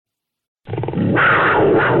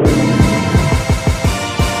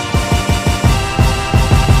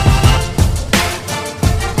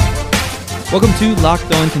Welcome to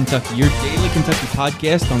Locked On Kentucky, your daily Kentucky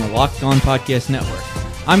podcast on the Locked On Podcast Network.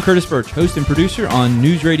 I'm Curtis Birch, host and producer on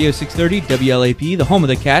News Radio 630 WLAP, the home of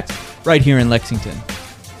the Cats, right here in Lexington.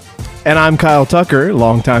 And I'm Kyle Tucker,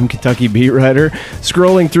 longtime Kentucky beat writer,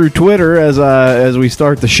 scrolling through Twitter as we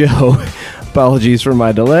start the show. Apologies for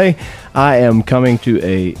my delay. I am coming to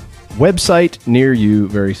a website near you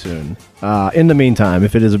very soon. In the meantime,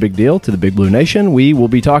 if it is a big deal to the Big Blue Nation, we will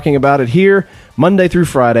be talking about it here Monday through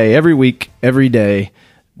Friday, every week, every day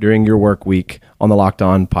during your work week on the Locked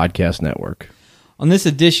On Podcast Network. On this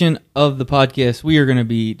edition of the podcast, we are going to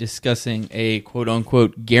be discussing a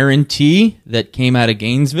quote-unquote guarantee that came out of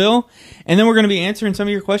Gainesville, and then we're going to be answering some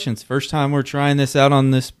of your questions. First time we're trying this out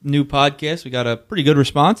on this new podcast. We got a pretty good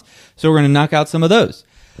response, so we're going to knock out some of those.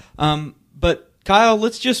 But Kyle,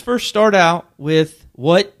 let's just first start out with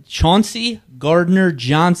what Chauncey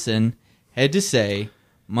Gardner-Johnson had to say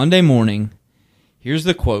Monday morning. Here's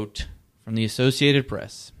the quote from the Associated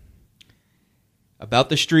Press about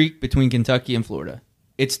the streak between Kentucky and Florida.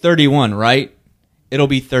 It's 31, right? It'll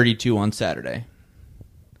be 32 on Saturday.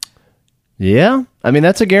 Yeah, I mean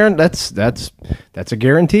that's a guarantee. That's a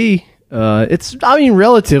guarantee. It's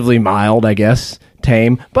relatively mild, I guess,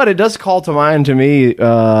 tame, but it does call to mind to me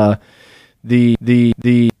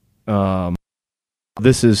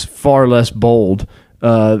this is far less bold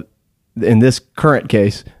in this current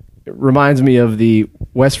case. It reminds me of the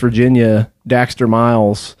West Virginia Daxter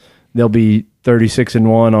Miles. They'll be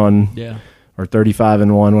 36-1 on, or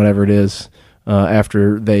 35-1, whatever it is.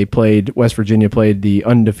 After they played, West Virginia played the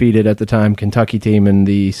undefeated at the time Kentucky team in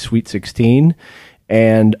the Sweet 16.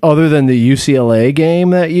 And other than the UCLA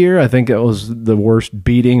game that year, I think it was the worst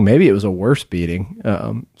beating. Maybe it was a worse beating.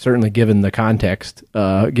 Certainly, given the context,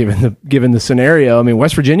 given the scenario. I mean,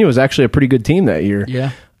 West Virginia was actually a pretty good team that year.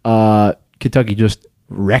 Yeah. Kentucky just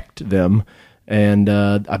wrecked them. And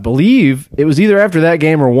I believe it was either after that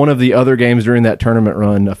game or one of the other games during that tournament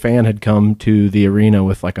run, a fan had come to the arena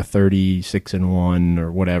with like a 36-1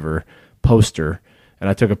 or whatever poster, and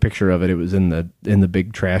I took a picture of it. It was in the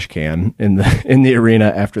big trash can in the arena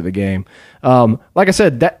after the game. Like I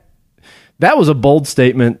said, that was a bold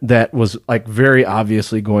statement that was like very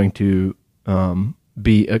obviously going to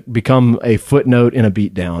become a footnote in a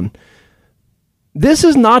beatdown. This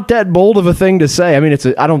is not that bold of a thing to say. I mean,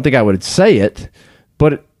 I don't think I would say it,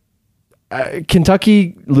 but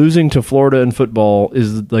Kentucky losing to Florida in football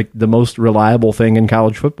is like the most reliable thing in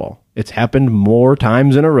college football. It's happened more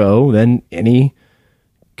times in a row than any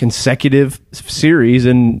consecutive series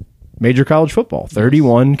in major college football.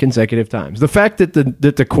 31 consecutive times. The fact that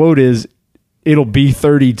the quote is, it'll be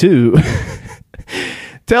 32,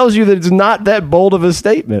 tells you that it's not that bold of a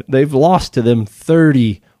statement. They've lost to them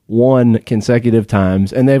 31 consecutive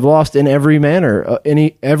times, and they've lost in every manner,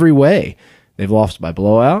 every way. They've lost by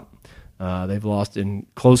blowout. They've lost in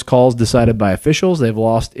close calls decided by officials. They've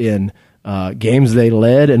lost in games they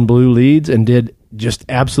led and blew leads and did just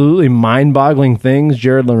absolutely mind-boggling things.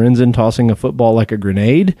 Jared Lorenzen tossing a football like a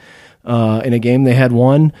grenade in a game they had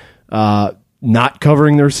won. Not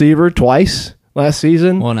covering the receiver twice last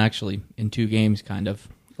season. Well, and actually in two games, kind of.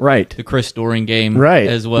 Right. The Chris Doering game right.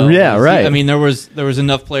 as well. Yeah, right. I mean, there was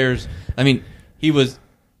enough players. I mean,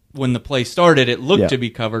 when the play started, it looked to be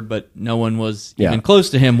covered, but no one was even close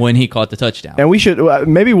to him when he caught the touchdown. And we should,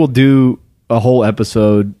 maybe we'll do a whole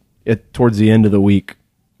episode towards the end of the week,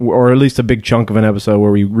 or at least a big chunk of an episode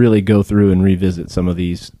where we really go through and revisit some of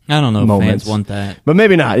these I don't know moments. If fans want that. But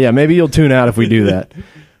maybe not. Yeah, maybe you'll tune out if we do that.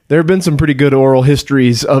 There have been some pretty good oral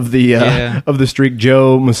histories of the streak.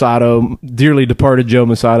 Joe Musato, dearly departed Joe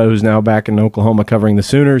Musato, who's now back in Oklahoma covering the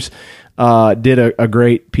Sooners, did a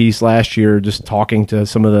great piece last year just talking to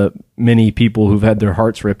some of the many people who've had their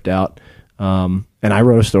hearts ripped out. And I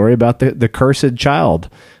wrote a story about the cursed child,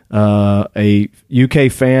 a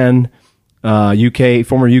UK fan,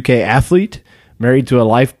 former UK athlete, married to a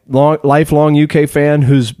lifelong UK fan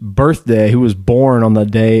who was born on the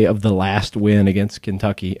day of the last win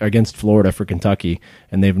against Florida for Kentucky,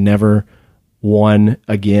 and they've never won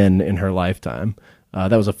again in her lifetime.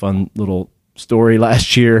 That was a fun little story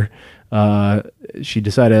last year. She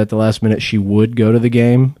decided at the last minute she would go to the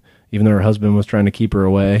game, even though her husband was trying to keep her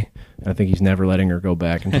away. And I think he's never letting her go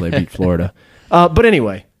back until they beat Florida. But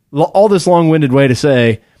anyway, all this long-winded way to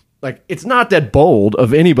say, like, it's not that bold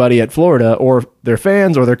of anybody at Florida or their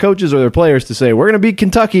fans or their coaches or their players to say, we're going to beat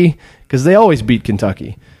Kentucky, because they always beat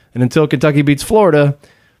Kentucky. And until Kentucky beats Florida,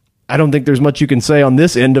 I don't think there's much you can say on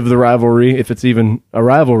this end of the rivalry, if it's even a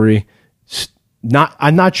rivalry. I'm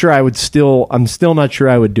still not sure I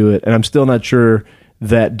would do it, and I'm still not sure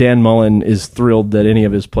that Dan Mullen is thrilled that any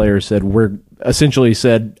of his players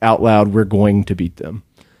said out loud, we're going to beat them.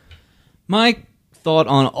 My thought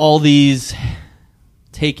on all these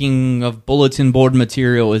taking of bulletin board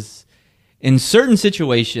material is, in certain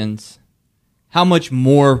situations, how much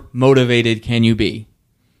more motivated can you be?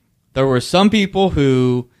 There were some people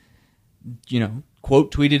who,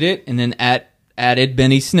 quote tweeted it and then added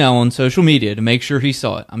Benny Snell on social media to make sure he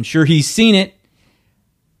saw it. I'm sure he's seen it.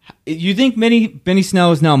 You think Benny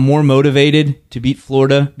Snell is now more motivated to beat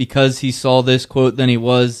Florida because he saw this quote than he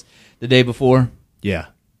was the day before? Yeah.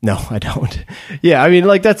 No, I don't. Yeah, I mean,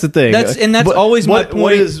 like, that's the thing. That's always my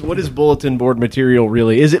point. What is bulletin board material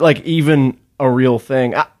really? Is it, like, even a real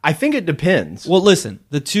thing? I think it depends. Well, listen,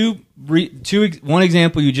 one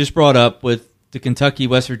example you just brought up with the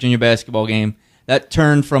Kentucky-West Virginia basketball game, that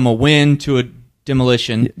turned from a win to a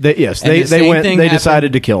demolition. They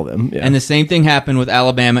decided to kill them. Yeah. And the same thing happened with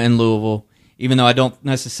Alabama and Louisville, even though I don't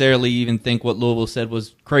necessarily even think what Louisville said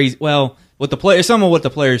was crazy. Well, some of what the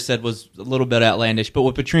players said was a little bit outlandish, but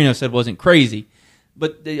what Petrino said wasn't crazy.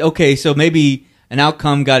 But, okay, so maybe an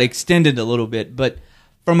outcome got extended a little bit. But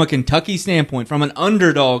from a Kentucky standpoint, from an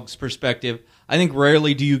underdog's perspective, I think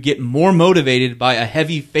rarely do you get more motivated by a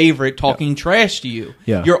heavy favorite talking trash to you.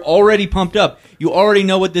 Yeah. You're already pumped up. You already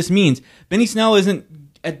know what this means. Benny Snell isn't,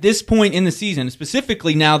 at this point in the season,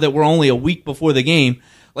 specifically now that we're only a week before the game,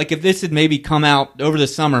 like if this had maybe come out over the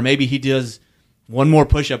summer, maybe he does one more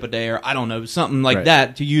push-up a day, or I don't know, something like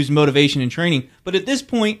that to use motivation in training. But at this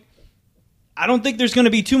point, I don't think there's going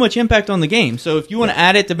to be too much impact on the game. So if you want to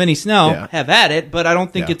add it to Benny Snell, have at it, but I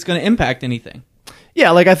don't think it's going to impact anything.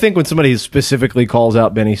 Yeah, like I think when somebody specifically calls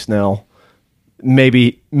out Benny Snell,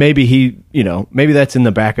 maybe he, maybe that's in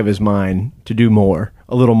the back of his mind to do more,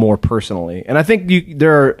 a little more personally. And I think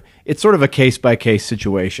it's sort of a case-by-case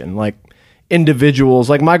situation. Like individuals,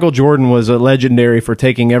 like Michael Jordan was a legendary for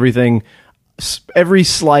taking every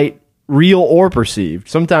slight, real or perceived.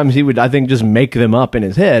 Sometimes he would, I think, just make them up in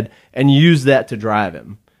his head and use that to drive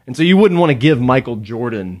him. And so you wouldn't want to give Michael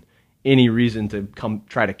Jordan any reason to come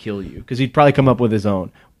try to kill you, because he'd probably come up with his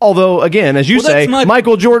own. Although, again, as you say,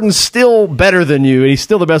 Michael Jordan's still better than you, and he's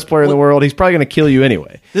still the best player in the world. He's probably going to kill you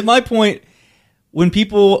anyway. My point, when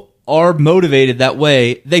people are motivated that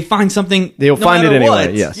way, they find something. They'll find it anyway.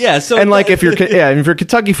 What. Yes. Yeah. So, and like if you're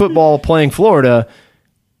Kentucky football playing Florida,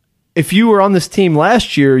 if you were on this team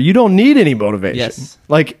last year, you don't need any motivation. Yes.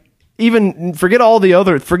 Like forget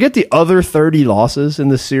the other 30 losses in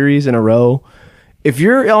the series in a row. If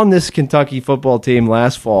you're on this Kentucky football team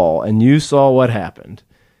last fall and you saw what happened,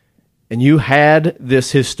 and you had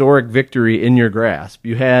this historic victory in your grasp,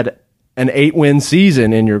 you had an 8-win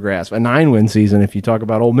season in your grasp, a 9-win season if you talk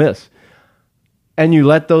about Ole Miss, and you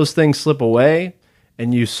let those things slip away,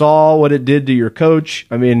 and you saw what it did to your coach.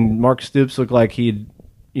 I mean, Mark Stoops looked like he'd,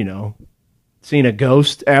 seen a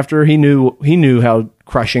ghost after he knew how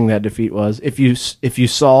crushing that defeat was. If you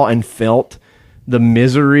saw and felt the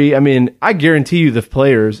misery, I mean, I guarantee you the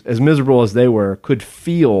players, as miserable as they were, could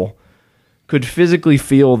physically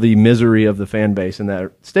feel the misery of the fan base in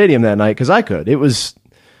that stadium that night, because I could. It was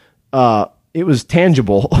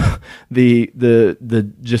tangible,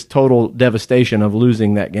 the just total devastation of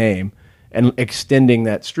losing that game and extending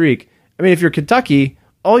that streak. I mean, if you're Kentucky,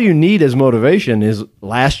 all you need as motivation is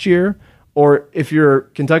last year, or if you're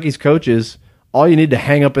Kentucky's coaches, all you need to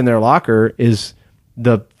hang up in their locker is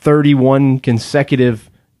the 31 consecutive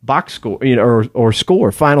box score,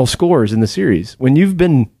 or final scores in the series. When you've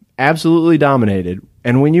been absolutely dominated,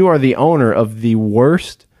 and when you are the owner of the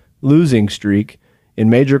worst losing streak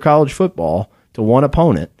in major college football to one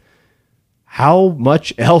opponent, how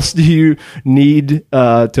much else do you need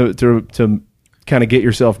to kind of get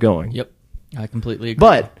yourself going? Yep, I completely agree.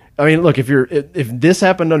 But I mean, look, if this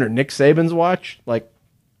happened under Nick Saban's watch, like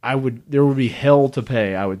there would be hell to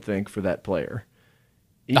pay, I would think, for that player.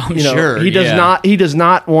 I'm sure he does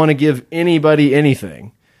not want to give anybody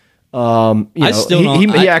anything.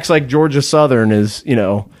 He acts like Georgia Southern is.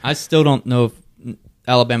 I still don't know if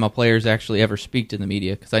Alabama players actually ever speak to the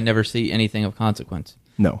media, because I never see anything of consequence.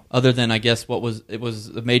 No, other than I guess it was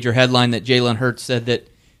a major headline that Jalen Hurts said that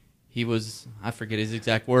he was, I forget his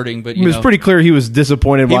exact wording, but it was pretty clear he was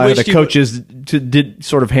disappointed by the coaches did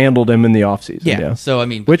sort of handled him in the offseason. Yeah. So I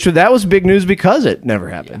mean, that was big news because it never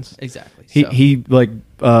happens. Yeah, exactly. He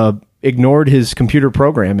ignored his computer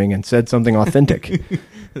programming and said something authentic.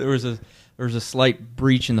 There was a slight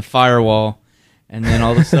breach in the firewall, and then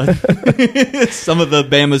all of a sudden, some of the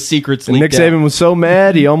Bama's secrets leaked Nick Saban was so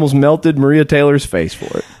mad he almost melted Maria Taylor's face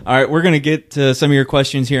for it. All right, we're going to get to some of your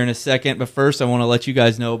questions here in a second, but first I want to let you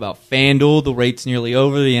guys know about FanDuel. The rate's nearly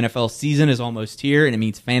over. The NFL season is almost here, and it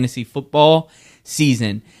means fantasy football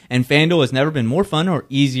season. And FanDuel has never been more fun or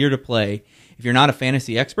easier to play. If you're not a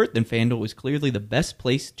fantasy expert, then FanDuel is clearly the best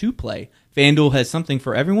place to play. FanDuel has something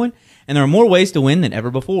for everyone, and there are more ways to win than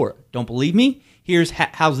ever before. Don't believe me? Here's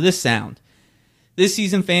how's this sound. This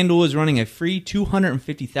season, FanDuel is running a free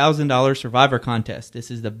 $250,000 Survivor contest.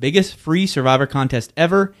 This is the biggest free Survivor contest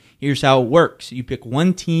ever. Here's how it works. You pick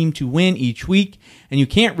one team to win each week, and you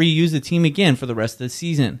can't reuse the team again for the rest of the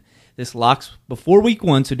season. This locks before week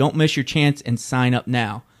 1, so don't miss your chance and sign up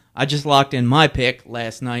now. I just locked in my pick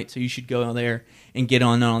last night, so you should go there and get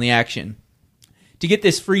on the action. To get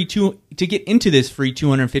into this free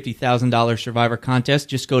 $250,000 Survivor contest,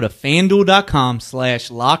 just go to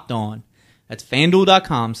FanDuel.com/LockedOn. That's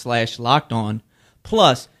FanDuel.com/LockedOn.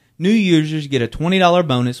 Plus, new users get a $20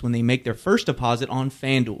 bonus when they make their first deposit on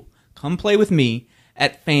FanDuel. Come play with me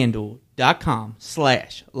at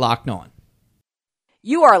FanDuel.com/LockedOn.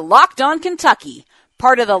 You are Locked On Kentucky,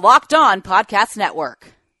 part of the Locked On Podcast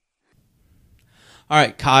Network. All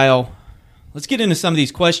right, Kyle, let's get into some of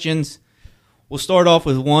these questions. We'll start off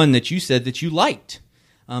with one that you said that you liked.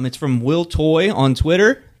 It's from Will Toy on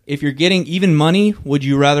Twitter. If you're getting even money, would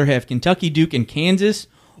you rather have Kentucky, Duke, and Kansas,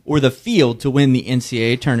 or the field to win the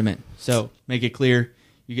NCAA tournament? So make it clear.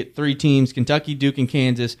 You get 3 teams, Kentucky, Duke, and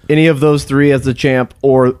Kansas. Any of those 3 as the champ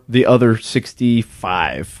or the other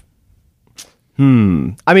 65?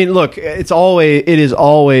 I mean, look, it is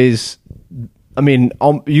always. I mean,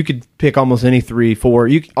 you could pick almost any 3, 4.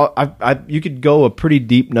 You could go a pretty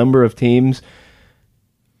deep number of teams.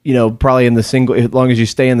 You know, probably in the single, as long as you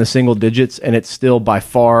stay in the single digits, and it's still by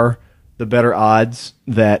far the better odds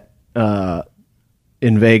that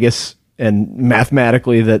in Vegas and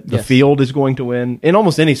mathematically that the field is going to win in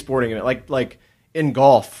almost any sporting event. Like in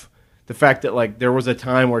golf, the fact that like there was a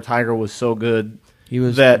time where Tiger was so good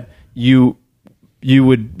that you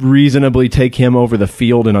would reasonably take him over the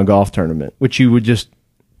field in a golf tournament, which you would just,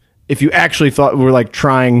 if you actually thought were like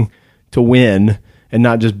trying to win and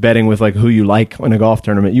not just betting with like who you like in a golf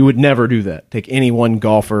tournament, you would never do that. Take any one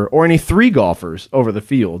golfer or any 3 golfers over the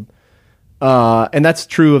field. And that's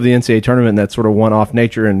true of the NCAA tournament, that sort of one-off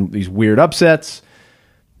nature and these weird upsets.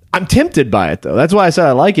 I'm tempted by it, though. That's why I said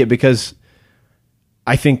I like it, because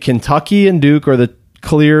I think Kentucky and Duke are the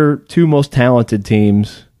clear 2 most talented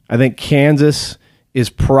teams. I think Kansas is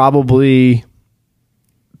probably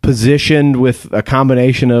positioned with a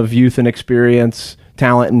combination of youth and experience,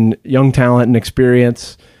 young talent and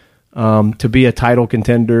experience, to be a title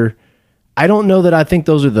contender. I don't know that I think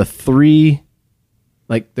those are the 3,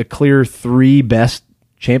 like the clear 3 best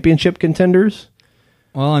championship contenders.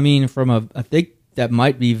 Well, I mean, I think that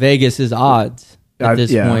might be Vegas's odds at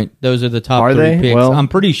this point. Those are the top 3 picks. Well, I'm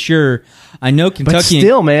pretty sure. I know Kentucky. But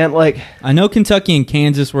still, man, I know Kentucky and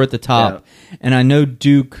Kansas were at the top, and I know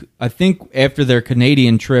Duke. I think after their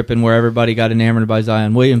Canadian trip and where everybody got enamored by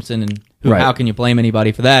Zion Williamson, and how can you blame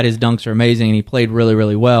anybody for that? His dunks are amazing, and he played really,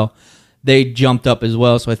 really well. They jumped up as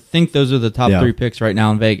well, so I think those are the top 3 picks right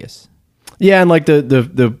now in Vegas. Yeah, and like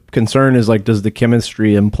the concern is like, does the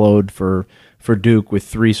chemistry implode for Duke with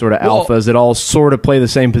 3 sort of alphas that all sort of play the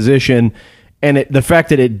same position? And the fact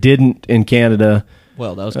that it didn't in Canada.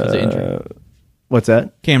 Well, that was because of injury. What's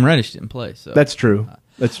that? Cam Reddish didn't play. So that's true.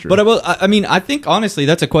 That's true. But I mean, I think honestly,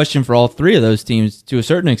 that's a question for all 3 of those teams to a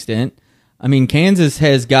certain extent. I mean, Kansas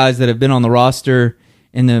has guys that have been on the roster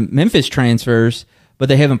in the Memphis transfers, but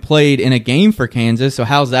they haven't played in a game for Kansas. So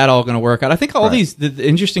how's that all going to work out? I think all these, the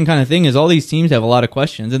interesting kind of thing is all these teams have a lot of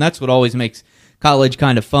questions, and that's what always makes college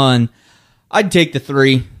kind of fun. I'd take the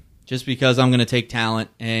 3 just because I'm going to take talent,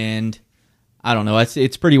 and I don't know.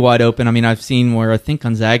 It's pretty wide open. I mean, I've seen where I think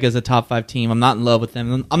Gonzaga is a top 5 team. I'm not in love with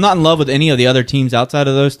them. I'm not in love with any of the other teams outside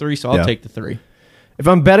of those 3, so I'll take the 3. If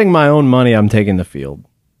I'm betting my own money, I'm taking the field.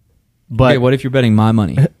 But okay, what if you're betting my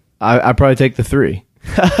money? I probably take the 3.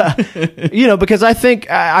 Because I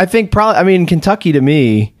think probably. I mean, Kentucky to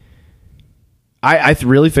me, I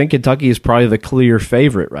really think Kentucky is probably the clear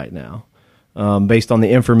favorite right now, based on the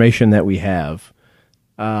information that we have.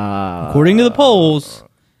 According to the polls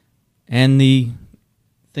and the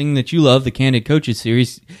thing that you love, the Candid Coaches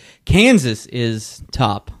series, Kansas is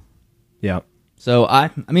top. Yeah. So I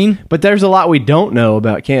mean, but there's a lot we don't know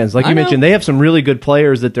about Kansas. Like you mentioned, they have some really good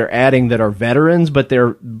players that they're adding that are veterans, but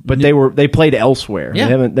they played elsewhere.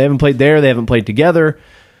 Yeah. They haven't played there. They haven't played together.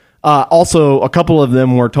 Also, a couple of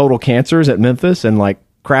them were total cancers at Memphis and like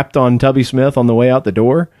crapped on Tubby Smith on the way out the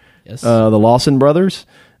door. Yes. The Lawson brothers.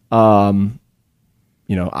 I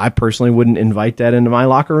personally wouldn't invite that into my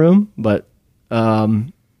locker room, but I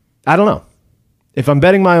don't know. If I'm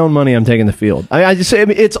betting my own money, I'm taking the field.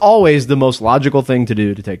 It's always the most logical thing to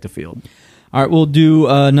do to take the field. All right, we'll do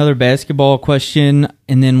another basketball question,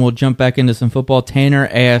 and then we'll jump back into some football. Tanner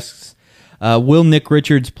asks, Will Nick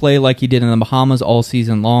Richards play like he did in the Bahamas all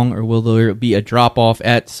season long, or will there be a drop-off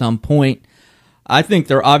at some point? I think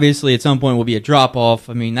there obviously at some point will be a drop-off.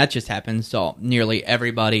 I mean, that just happens to nearly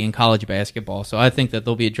everybody in college basketball, so I think that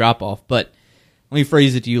there'll be a drop-off. But let me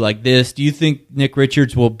phrase it to you like this. Do you think Nick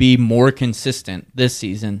Richards will be more consistent this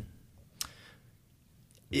season?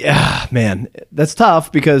 Yeah, man, that's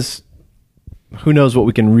tough because who knows what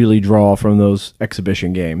we can really draw from those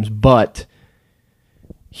exhibition games. But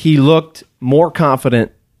he looked more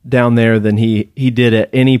confident down there than he did at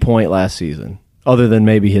any point last season, other than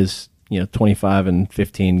maybe his 25 and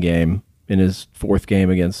 15 game in his fourth game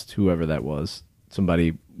against whoever that was,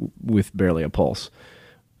 somebody with barely a pulse.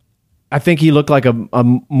 I think he looked like a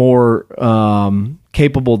more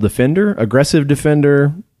capable defender, aggressive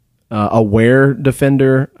defender, aware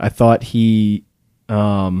defender. I thought he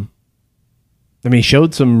showed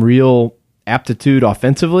some real aptitude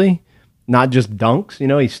offensively, not just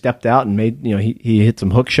dunks. He stepped out and made, he hit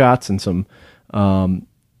some hook shots and some,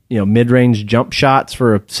 mid-range jump shots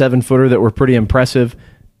for a 7-footer that were pretty impressive.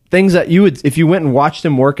 Things that you would, if you went and watched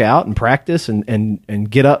him work out and practice and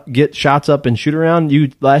get shots up and shoot around,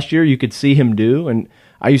 last year you could see him do. And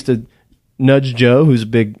I used to nudge Joe, who's a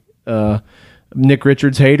big Nick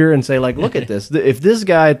Richards hater, and say, like, look at this. If this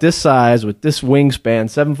guy at this size with this wingspan,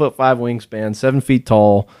 7'5" wingspan, 7 feet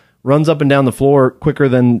tall, runs up and down the floor quicker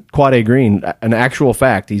than Quade Green, an actual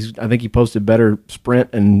fact. I think he posted better sprint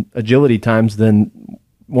and agility times than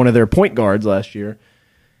one of their point guards last year.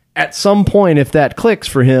 At some point, if that clicks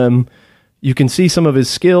for him, you can see some of his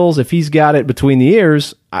skills. If he's got it between the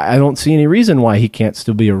ears, I don't see any reason why he can't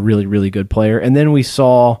still be a really, really good player. And then we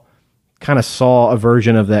saw a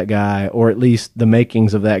version of that guy, or at least the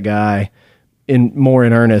makings of that guy, more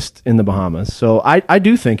in earnest in the Bahamas. So I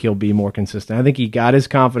do think he'll be more consistent. I think he got his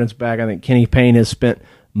confidence back. I think Kenny Payne has spent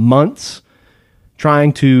months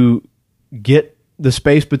trying to get the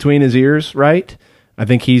space between his ears right. I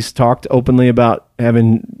think he's talked openly about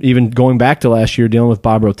even going back to last year, dealing with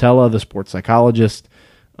Bob Rotella, the sports psychologist,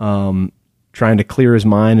 trying to clear his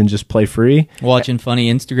mind and just play free. Watching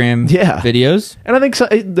funny Instagram videos. And I think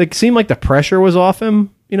it seemed like the pressure was off him.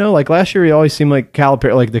 Like last year he always seemed like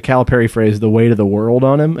Calipari, like the Calipari phrase, the weight of the world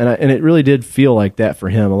on him. And it really did feel like that for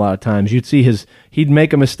him a lot of times. You'd see he'd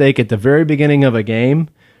make a mistake at the very beginning of a game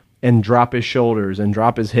and drop his shoulders and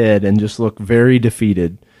drop his head and just look very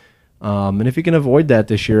defeated. And if he can avoid that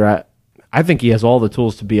this year, I think he has all the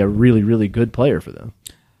tools to be a really, really good player for them.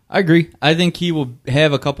 I agree. I think he will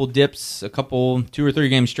have a couple dips, 2 or 3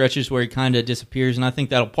 game stretches where he kind of disappears, and I think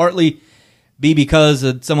that'll partly be because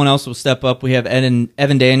someone else will step up. We have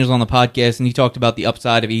Evan Daniels on the podcast, and he talked about the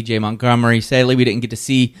upside of E.J. Montgomery. Sadly, we didn't get to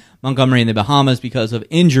see Montgomery in the Bahamas because of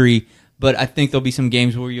injury, but I think there'll be some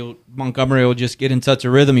games where Montgomery will just get in such a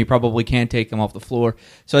rhythm you probably can't take him off the floor.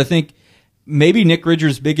 So I think maybe Nick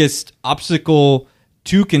Richards' biggest obstacle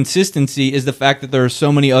to consistency is the fact that there are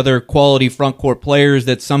so many other quality front court players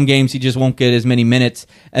that some games he just won't get as many minutes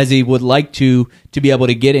as he would like to be able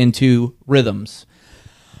to get into rhythms.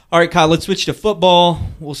 All right, Kyle, let's switch to football.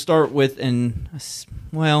 We'll start with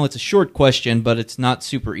it's a short question, but it's not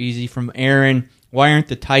super easy, from Aaron. Why aren't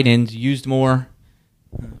the tight ends used more?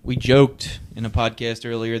 We joked in a podcast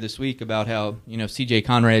earlier this week about how, C.J.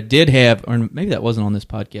 Conrad did have, or maybe that wasn't on this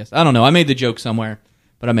podcast. I don't know. I made the joke somewhere,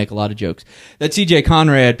 but I make a lot of jokes. That C.J.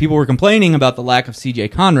 Conrad, people were complaining about the lack of C.J.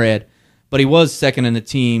 Conrad, but he was second on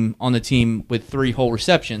the team with 3 whole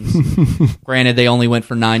receptions. Granted, they only went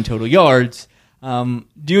for 9 total yards. Do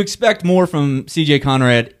you expect more from C.J.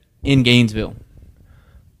 Conrad in Gainesville?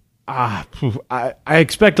 I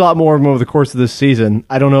expect a lot more of him over the course of this season.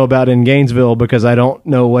 I don't know about in Gainesville because I don't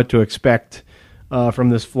know what to expect from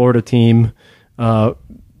this Florida team,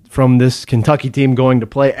 from this Kentucky team going to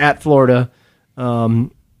play at Florida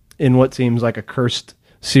in what seems like a cursed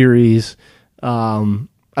series.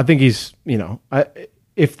 I think he's,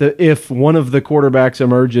 if one of the quarterbacks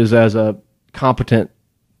emerges as a competent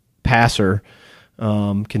passer,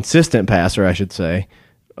 consistent passer, I should say,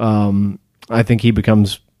 I think he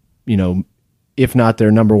becomes, if not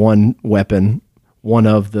their number one weapon, one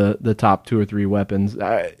of the top 2 or 3 weapons.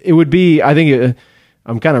 It would be,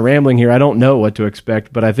 I'm kind of rambling here. I don't know what to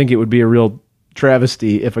expect, but I think it would be a real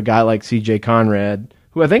travesty if a guy like C.J. Conrad,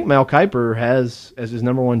 who I think Mel Kiper has as his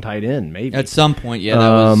number 1 tight end, maybe. At some point,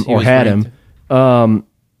 yeah. He had ranked him.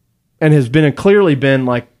 And has clearly been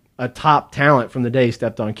like a top talent from the day he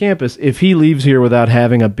stepped on campus. If he leaves here without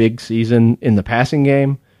having a big season in the passing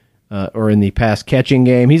game, or in the pass catching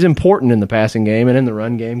game. He's important in the passing game and in the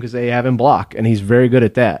run game because they have him block, and he's very good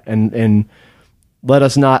at that. And let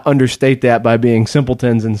us not understate that by being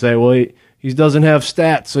simpletons and say, well, he doesn't have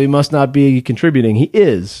stats, so he must not be contributing. He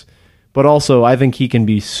is, but also I think he can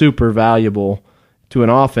be super valuable to an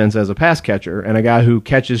offense as a pass catcher and a guy who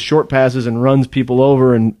catches short passes and runs people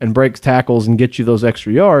over and breaks tackles and gets you those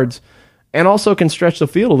extra yards and also can stretch the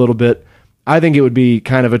field a little bit. I think it would be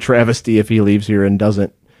kind of a travesty if he leaves here and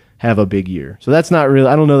doesn't have a big year. So that's not really,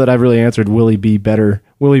 I don't know that I've really answered will he be better,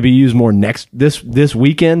 will he be used more this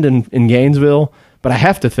weekend in Gainesville, but I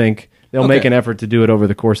have to think they'll make an effort to do it over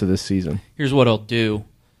the course of this season. Here's what I'll do.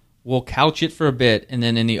 We'll couch it for a bit, and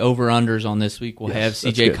then in the over-unders on this week, we'll have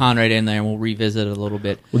C.J. Conrad in there, and we'll revisit it a little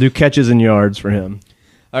bit. We'll do catches and yards for him.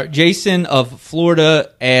 All right, Jason of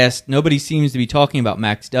Florida asked, nobody seems to be talking about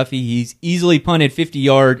Max Duffy. He's easily punted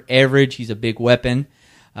 50-yard average. He's a big weapon.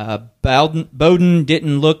 Bowden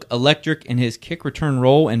didn't look electric in his kick return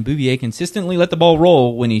role, and Bouvier consistently let the ball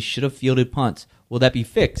roll when he should have fielded punts. Will that be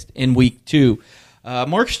fixed in week 2?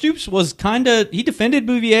 Mark Stoops was he defended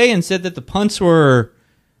Bouvier and said that the punts were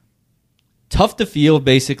tough to field,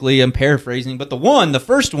 basically. I'm paraphrasing. But the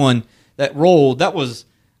first one that rolled, that was,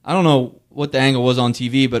 I don't know what the angle was on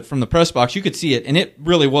TV, but from the press box, you could see it, and it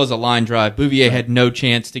really was a line drive. Bouvier had no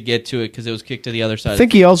chance to get to it because it was kicked to the other side. I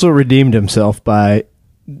think he also redeemed himself by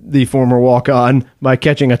the former walk-on by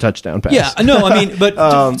catching a touchdown pass. Yeah, no, I mean,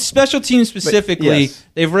 but special teams specifically, yes.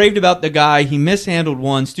 They've raved about the guy. He mishandled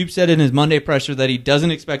one. Stoops said in his Monday presser that he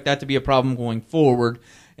doesn't expect that to be a problem going forward,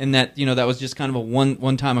 and that that was just kind of a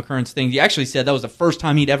one-time occurrence thing. He actually said that was the first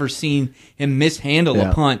time he'd ever seen him mishandle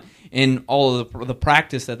a punt in all of the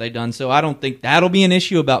practice that they've done. So I don't think that'll be an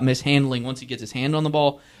issue about mishandling once he gets his hand on the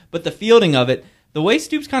ball. But the fielding of it, the way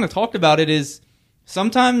Stoops kind of talked about it is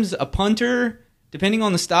sometimes a punter, depending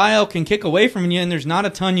on the style, can kick away from you, and there's not a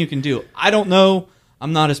ton you can do. I don't know.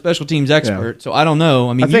 I'm not a special teams expert, so I don't know.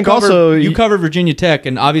 I mean, you covered Virginia Tech,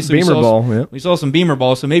 and obviously we saw some Beamer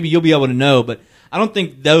ball, so maybe you'll be able to know, but I don't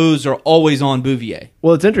think those are always on Bouvier.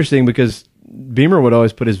 Well, it's interesting because Beamer would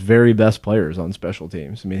always put his very best players on special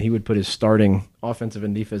teams. I mean, he would put his starting offensive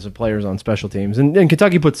and defensive players on special teams, and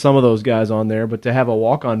Kentucky put some of those guys on there, but to have a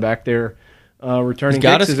walk-on back there returning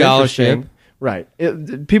kicks is interesting. Right.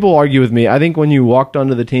 People argue with me. I think when you walked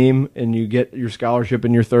onto the team and you get your scholarship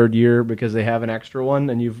in your third year because they have an extra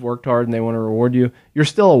one and you've worked hard and they want to reward you, you're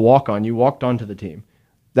still a walk-on. You walked onto the team.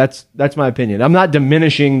 That's my opinion. I'm not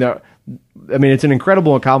diminishing the. I mean, it's an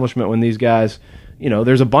incredible accomplishment when these guys,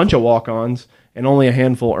 there's a bunch of walk-ons and only a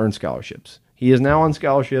handful earn scholarships. He is now on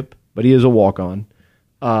scholarship, but he is a walk-on.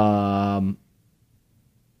 To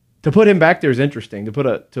put him back there is interesting.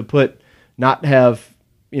 Not have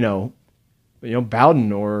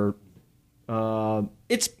Bowden or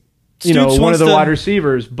it's one of the wide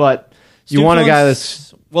receivers, but you want a guy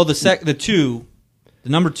that's the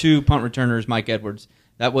number 2 punt returner is Mike Edwards.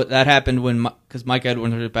 That happened because Mike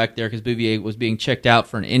Edwards was back there because Bouvier was being checked out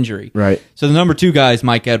for an injury. Right. So the number 2 guy is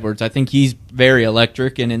Mike Edwards. I think he's very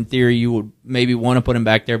electric, and in theory you would maybe want to put him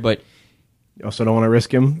back there, but you also don't want to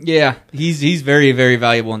risk him. Yeah, he's very, very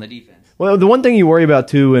valuable in the defense. Well, the one thing you worry about,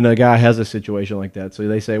 too, when a guy has a situation like that, so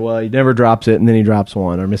they say, well, he never drops it, and then he drops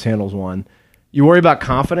one or mishandles one. You worry about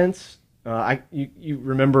confidence. You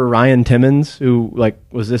remember Ryan Timmons, who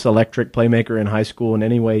was this electric playmaker in high school, and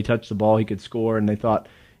any way he touched the ball, he could score, and they thought,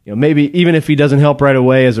 maybe even if he doesn't help right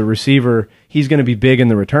away as a receiver, he's going to be big in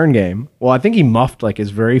the return game. Well, I think he muffed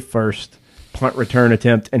his very first punt return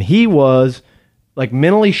attempt, and he was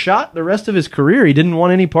mentally shot the rest of his career. He didn't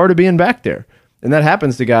want any part of being back there. And that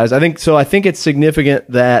happens to guys. I think it's significant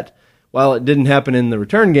that while it didn't happen in the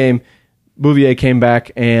return game, Bouvier came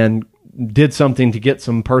back and did something to get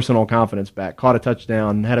some personal confidence back. Caught a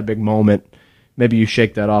touchdown, had a big moment. Maybe you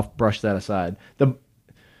shake that off, brush that aside.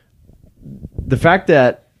 The fact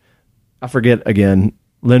that, I forget again,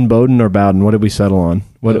 Lynn Bowden or Bowden, what did we settle on?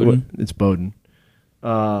 It's Bowden.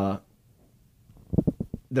 The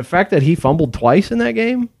fact that he fumbled twice in that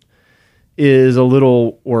game is a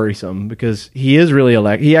little worrisome because he is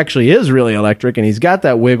really he actually is really electric, and he's got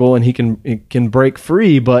that wiggle and he can break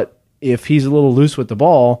free, but if he's a little loose with the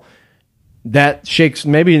ball, that shakes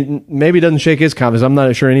maybe doesn't shake his confidence. I'm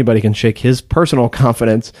not sure anybody can shake his personal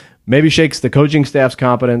confidence. Maybe shakes the coaching staff's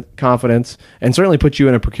confidence, and certainly puts you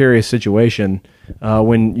in a precarious situation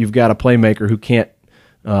when you've got a playmaker who can't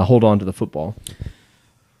hold on to the football.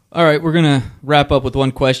 All right, we're going to wrap up with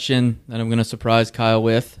one question that I'm going to surprise Kyle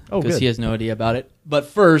with because he has no idea about it. But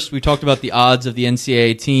first, we talked about the odds of the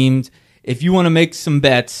NCAA teams. If you want to make some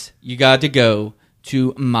bets, you got to go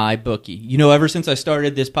to MyBookie. Ever since I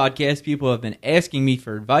started this podcast, people have been asking me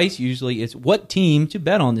for advice. Usually it's what team to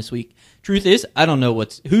bet on this week. Truth is, I don't know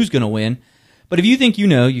who's going to win. But if you think you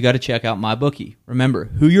know, you got to check out MyBookie. Remember,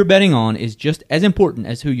 who you're betting on is just as important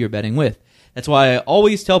as who you're betting with. That's why I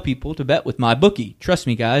always tell people to bet with MyBookie. Trust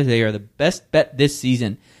me, guys, they are the best bet this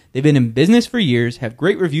season. They've been in business for years, have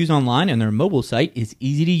great reviews online, and their mobile site is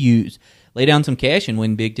easy to use. Lay down some cash and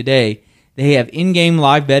win big today. They have in-game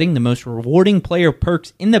live betting, the most rewarding player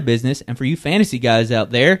perks in the business, and for you fantasy guys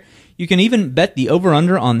out there, you can even bet the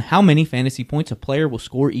over-under on how many fantasy points a player will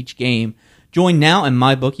score each game. Join now, and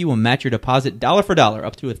MyBookie will match your deposit dollar for dollar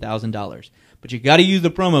up to $1,000. But you got to use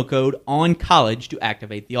the promo code ONCOLLEGE to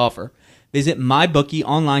activate the offer. Visit MyBookie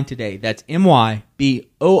online today. That's MyBookie.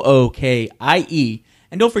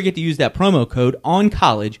 And don't forget to use that promo code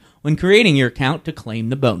ONCOLLEGE when creating your account to claim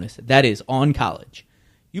the bonus. That is ONCOLLEGE.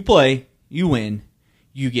 You play, you win,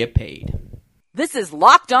 you get paid. This is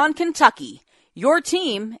Locked On Kentucky, your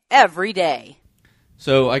team every day.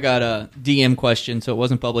 So I got a DM question, so it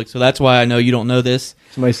wasn't public, so that's why I know you don't know this.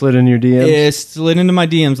 Somebody slid in your DMs? It slid into my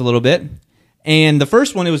DMs a little bit. And the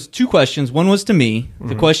first one, it was two questions. One was to me. Mm-hmm.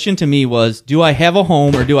 The question to me was, do I have a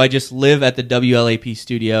home or do I just live at the WLAP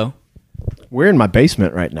studio? We're in my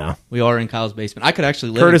basement right now. We are in Kyle's basement. I could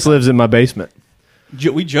actually live Curtis lives in my basement.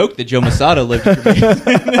 We joked that Joe Masato lived in your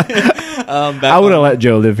basement. I would have let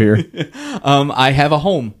Joe live here. I have a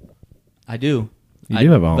home. I do. You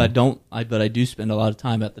do have a home. But I do spend a lot of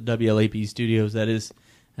time at the WLAP studios. That is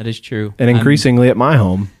true. And increasingly at my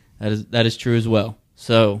home. That is true as well.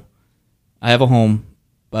 So I have a home,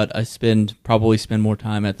 but I probably spend more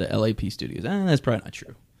time at the LAP studios. That's probably not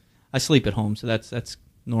true. I sleep at home, so that's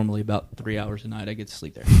normally about 3 hours a night. I get to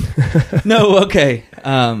sleep there. No, okay.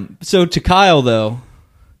 So to Kyle though,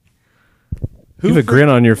 you have a grin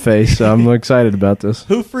on your face. So I'm excited about this.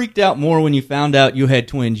 Who freaked out more when you found out you had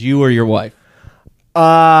twins, you or your wife?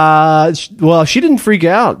 Well, she didn't freak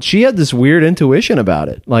out. She had this weird intuition about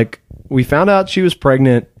it. Like, we found out she was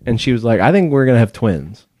pregnant, and she was like, "I think we're gonna have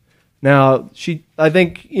twins." Now, I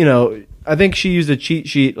think she used a cheat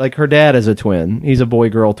sheet. Like, her dad is a twin. He's a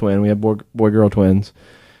boy-girl twin. We have boy-girl twins.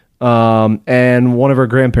 And one of her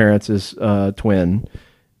grandparents is a twin.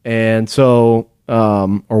 And so,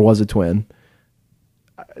 or was a twin.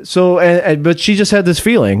 So, but she just had this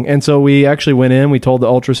feeling. And so we actually went in, we told the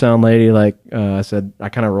ultrasound lady, like, I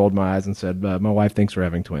kind of rolled my eyes and said, my wife thinks we're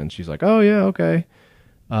having twins. She's like, "Oh yeah, okay."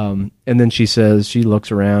 And then she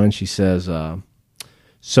looks around and she says,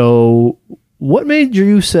 "So what made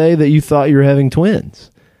you say that you thought you were having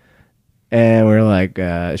twins?" And we're like,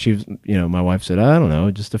 my wife said, "I don't know,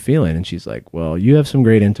 just a feeling." And she's like, "Well, you have some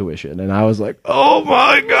great intuition." And I was like, "Oh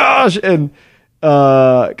my gosh." And,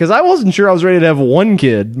 cause I wasn't sure I was ready to have one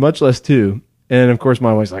kid, much less two. And of course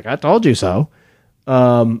my wife's like, "I told you so."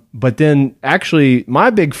 But then actually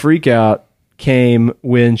my big freak out came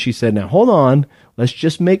when she said, "Now hold on, let's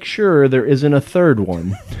just make sure there isn't a third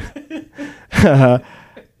one."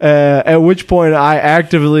 At which point I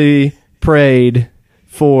actively prayed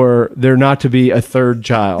for there not to be a third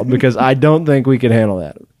child because I don't think we could handle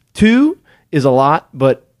that. 2 is a lot,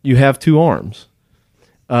 but you have 2 arms.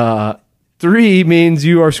 3 means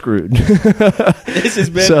you are screwed.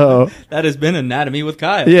 That has been Anatomy with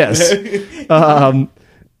Kyle. Yes.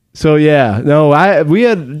 So yeah, no, we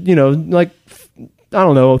had, like, I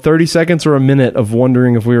don't know, 30 seconds or a minute of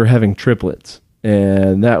wondering if we were having triplets.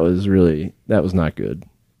 And that was not good.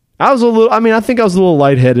 I think I was a little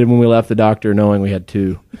lightheaded when we left the doctor knowing we had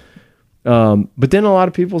 2. But then a lot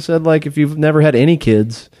of people said, like, if you've never had any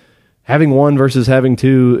kids, having 1 versus having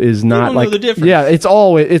 2 is not, don't like, know the difference. Yeah, it's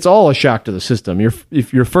all a shock to the system.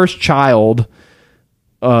 If your first child,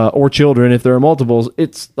 or children, if there are multiples,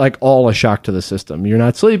 it's like all a shock to the system. You're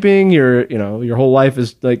not sleeping, your whole life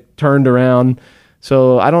is like turned around.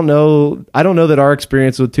 So I don't know that our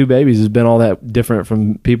experience with 2 babies has been all that different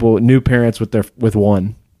from new parents with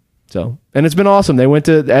 1. So, and it's been awesome. They went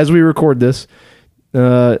to, as we record this,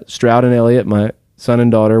 Stroud and Elliot, my son and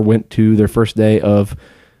daughter, went to their first day of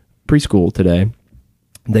preschool today.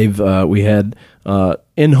 We had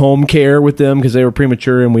in-home care with them because they were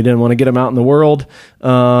premature and we didn't want to get them out in the world.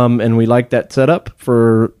 And we liked that setup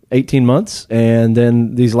for 18 months. And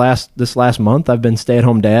then this last month, I've been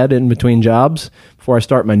stay-at-home dad in between jobs before I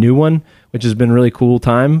start my new one, which has been a really cool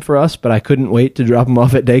time for us. But I couldn't wait to drop them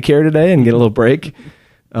off at daycare today and get a little break.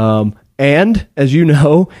 And as you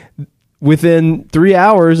know, within 3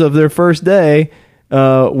 hours of their first day,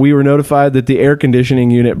 we were notified that the air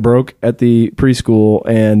conditioning unit broke at the preschool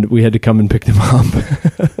and we had to come and pick them up.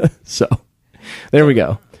 So there we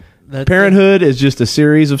go. Parenthood is just a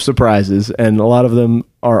series of surprises, and a lot of them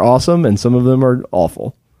are awesome and some of them are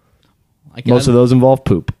awful. Most of those involve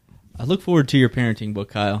poop. I look forward to your parenting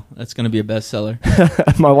book, Kyle. That's going to be a bestseller.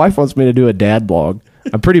 My wife wants me to do a dad blog.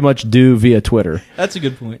 I pretty much do via Twitter. That's a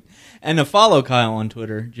good point. And to follow Kyle on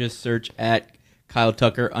Twitter, just search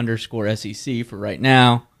 @KyleTucker_SEC for right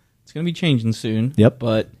now. It's going to be changing soon. Yep.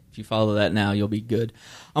 But If you follow that now, you'll be good.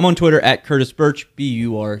 I'm on Twitter at Curtis Birch,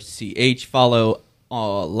 Burch. Follow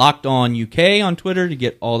Locked On UK on Twitter to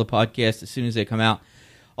get all the podcasts as soon as they come out.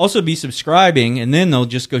 Also be subscribing, and then they'll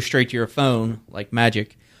just go straight to your phone like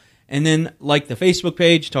magic. And then like the Facebook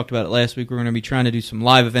page, talked about it last week, we're going to be trying to do some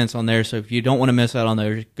live events on there. So if you don't want to miss out on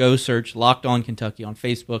those, go search Locked On Kentucky on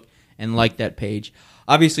Facebook and like that page.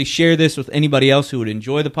 Obviously, share this with anybody else who would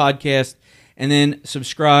enjoy the podcast. And then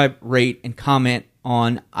subscribe, rate, and comment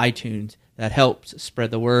on iTunes. That helps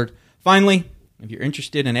spread the word. Finally, if you're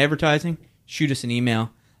interested in advertising, shoot us an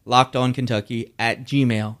email,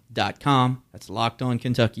 lockedonkentucky@gmail.com. That's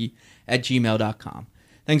lockedonkentucky@gmail.com.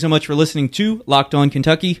 Thanks so much for listening to Locked On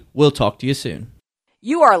Kentucky. We'll talk to you soon.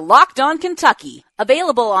 You are Locked On Kentucky,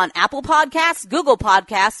 available on Apple Podcasts, Google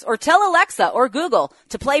Podcasts, or tell Alexa or Google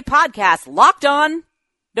to play podcasts Locked On.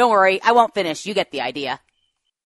 Don't worry, I won't finish. You get the idea.